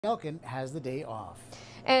Elkin has the day off.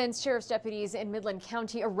 And sheriff's deputies in Midland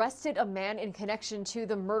County arrested a man in connection to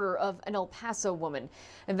the murder of an El Paso woman.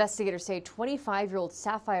 Investigators say 25-year-old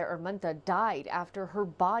Sapphire Armenta died after her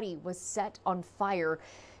body was set on fire.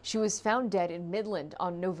 She was found dead in Midland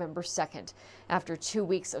on November 2nd. After 2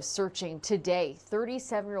 weeks of searching, today,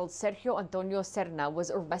 37-year-old Sergio Antonio Serna was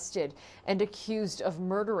arrested and accused of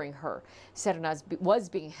murdering her. Serna was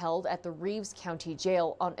being held at the Reeves County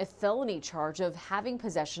Jail on a felony charge of having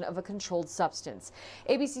possession of a controlled substance.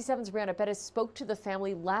 ABC 7's Brianna Perez spoke to the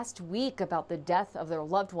family last week about the death of their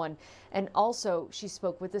loved one, and also she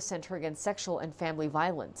spoke with the Center Against Sexual and Family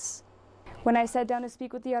Violence. When I sat down to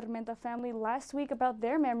speak with the Armenta family last week about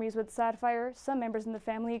their memories with Sapphire, some members in the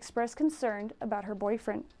family expressed concern about her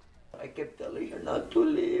boyfriend. I kept telling her not to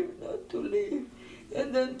leave, not to leave.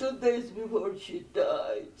 And then 2 days before she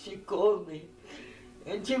died, she called me.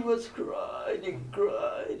 And she was crying and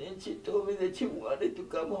crying. And she told me that she wanted to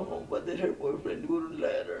come home, but that her boyfriend wouldn't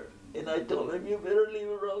let her. And I told him, you better leave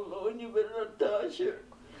her alone, you better not touch her.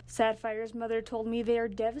 Sapphire's mother told me they are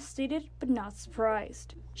devastated but not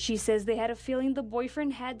surprised. She says they had a feeling the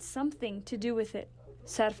boyfriend had something to do with it.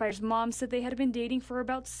 Sapphire's mom said they had been dating for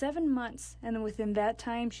about 7 months, and within that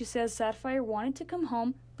time, she says Sapphire wanted to come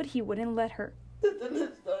home, but he wouldn't let her. The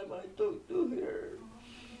last time I talked to her,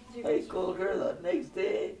 I called her the next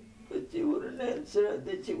day, but she wouldn't answer, and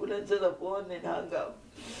then she would answer the phone and hung up.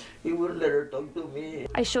 He wouldn't let her talk to me.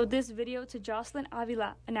 I showed this video to Jocelyn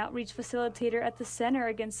Avila, an outreach facilitator at the Center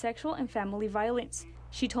Against Sexual and Family Violence.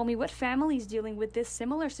 She told me what families dealing with this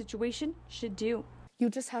similar situation should do. You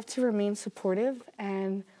just have to remain supportive,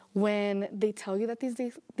 and when they tell you that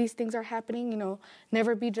these things are happening,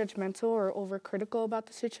 never be judgmental or overcritical about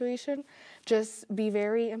the situation. Just be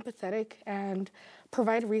very empathetic and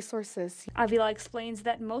provide resources. Avila explains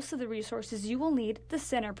that most of the resources you will need, the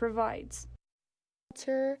center provides.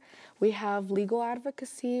 We have legal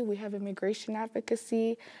advocacy, we have immigration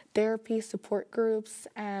advocacy, therapy, support groups,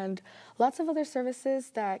 and lots of other services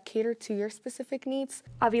that cater to your specific needs.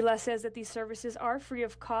 Avila says that these services are free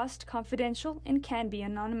of cost, confidential, and can be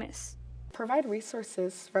anonymous. Provide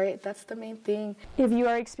resources, right? That's the main thing. If you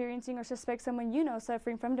are experiencing or suspect someone you know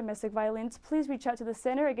suffering from domestic violence, please reach out to the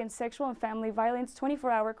Center Against Sexual and Family Violence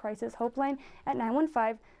 24-hour crisis helpline at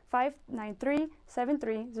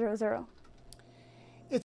 915-593-7300.